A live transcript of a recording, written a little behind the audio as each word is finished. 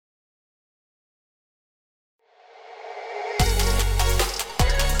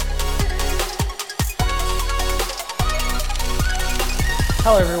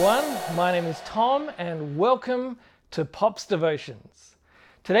Hello everyone, my name is Tom and welcome to Pop's Devotions.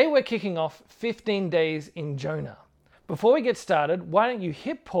 Today we're kicking off 15 days in Jonah. Before we get started, why don't you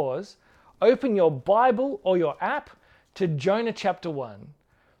hit pause, open your Bible or your app to Jonah chapter 1.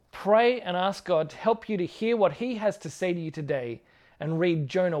 Pray and ask God to help you to hear what He has to say to you today and read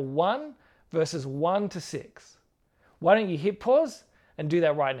Jonah 1 verses 1 to 6. Why don't you hit pause and do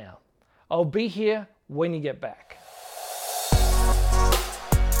that right now? I'll be here when you get back.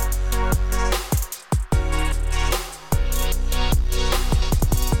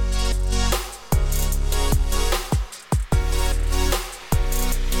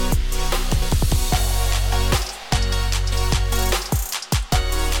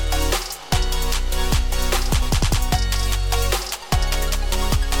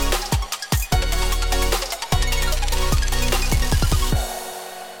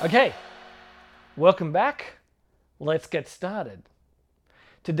 Okay, welcome back. Let's get started.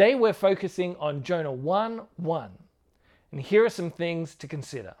 Today we're focusing on Jonah 1:1, and here are some things to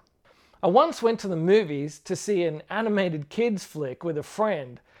consider. I once went to the movies to see an animated kids flick with a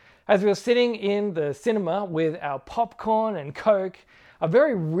friend. As we were sitting in the cinema with our popcorn and Coke, a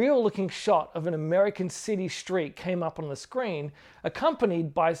very real looking shot of an American city street came up on the screen,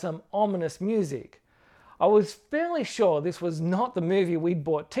 accompanied by some ominous music. I was fairly sure this was not the movie we'd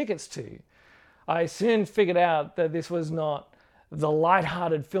bought tickets to. I soon figured out that this was not the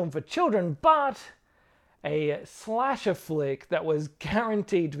light-hearted film for children, but a slasher flick that was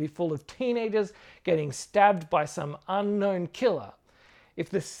guaranteed to be full of teenagers getting stabbed by some unknown killer. If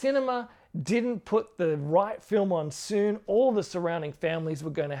the cinema didn't put the right film on soon, all the surrounding families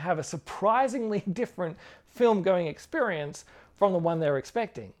were going to have a surprisingly different film-going experience from the one they were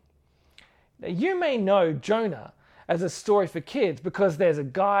expecting. You may know Jonah as a story for kids because there's a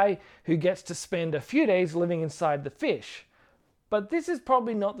guy who gets to spend a few days living inside the fish. But this is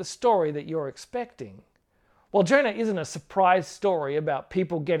probably not the story that you're expecting. While Jonah isn't a surprise story about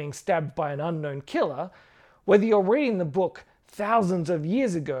people getting stabbed by an unknown killer, whether you're reading the book thousands of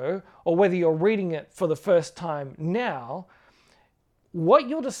years ago or whether you're reading it for the first time now, what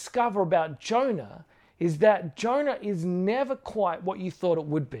you'll discover about Jonah is that Jonah is never quite what you thought it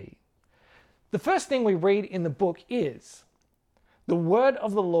would be. The first thing we read in the book is, "The word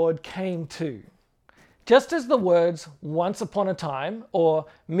of the Lord came to." Just as the words "once upon a time" or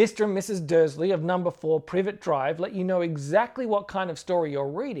 "Mr. and Mrs. Dursley of number 4 Privet Drive" let you know exactly what kind of story you're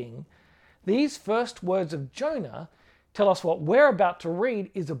reading, these first words of Jonah tell us what we're about to read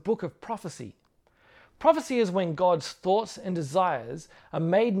is a book of prophecy. Prophecy is when God's thoughts and desires are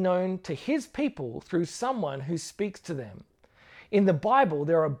made known to His people through someone who speaks to them. In the Bible,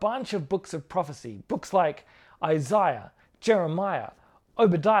 there are a bunch of books of prophecy, books like Isaiah, Jeremiah,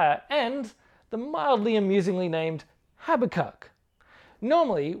 Obadiah, and the mildly amusingly named Habakkuk.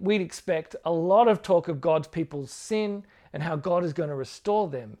 Normally, we'd expect a lot of talk of God's people's sin and how God is going to restore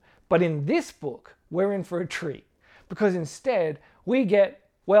them. But in this book, we're in for a treat, because instead we get,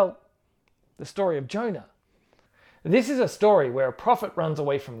 well, the story of Jonah. This is a story where a prophet runs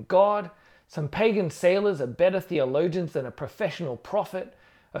away from God. Some pagan sailors are better theologians than a professional prophet.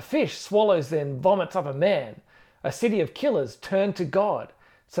 A fish swallows then vomits up a man. A city of killers turn to God.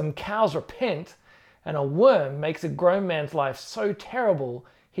 Some cows repent. And a worm makes a grown man's life so terrible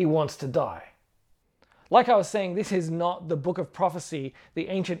he wants to die. Like I was saying, this is not the book of prophecy the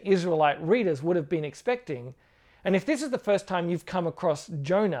ancient Israelite readers would have been expecting. And if this is the first time you've come across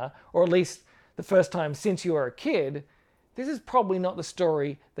Jonah, or at least the first time since you were a kid, this is probably not the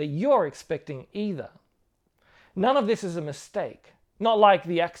story that you're expecting either. None of this is a mistake, not like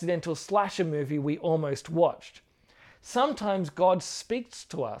the accidental slasher movie we almost watched. Sometimes God speaks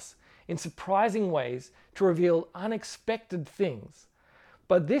to us in surprising ways to reveal unexpected things.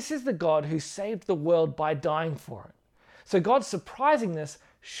 But this is the God who saved the world by dying for it. So God's surprisingness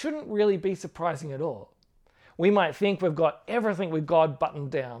shouldn't really be surprising at all. We might think we've got everything with God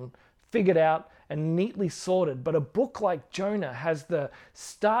buttoned down, figured out, and neatly sorted, but a book like Jonah has the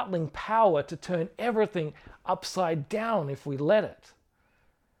startling power to turn everything upside down if we let it.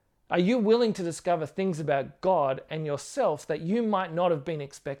 Are you willing to discover things about God and yourself that you might not have been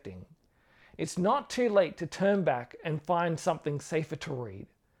expecting? It's not too late to turn back and find something safer to read.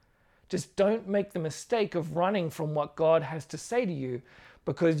 Just don't make the mistake of running from what God has to say to you,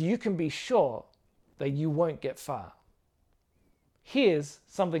 because you can be sure that you won't get far. Here's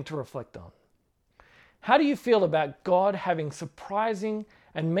something to reflect on. How do you feel about God having surprising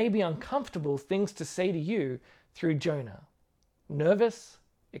and maybe uncomfortable things to say to you through Jonah? Nervous?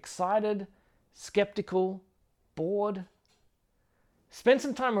 Excited? Skeptical? Bored? Spend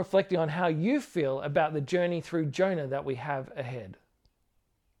some time reflecting on how you feel about the journey through Jonah that we have ahead.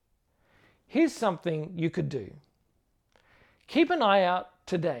 here's something you could do. Keep an eye out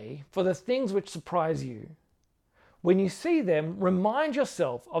today for the things which surprise you. When you see them, remind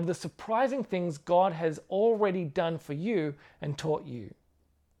yourself of the surprising things God has already done for you and taught you.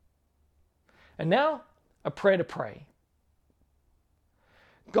 And now, a prayer to pray.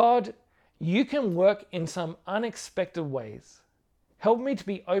 God, you can work in some unexpected ways. Help me to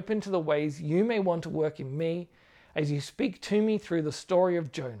be open to the ways you may want to work in me as you speak to me through the story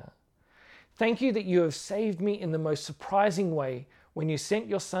of Jonah. Thank you that you have saved me in the most surprising way when you sent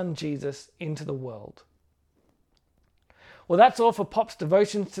your son Jesus into the world. Well, that's all for Pop's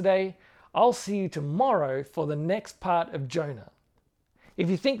Devotions today. I'll see you tomorrow for the next part of Jonah. If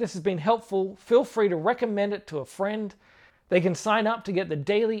you think this has been helpful, feel free to recommend it to a friend. They can sign up to get the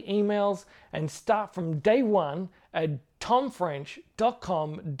daily emails and start from day one at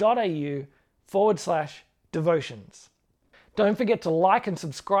tomfrench.com.au/devotions. Don't forget to like and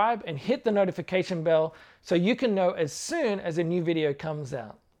subscribe and hit the notification bell so you can know as soon as a new video comes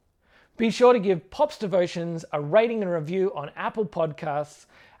out. Be sure to give Pop's Devotions a rating and review on Apple Podcasts,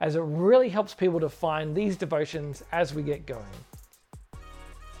 as it really helps people to find these devotions as we get going.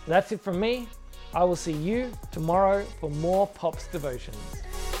 That's it from me. I will see you tomorrow for more Pop's Devotions.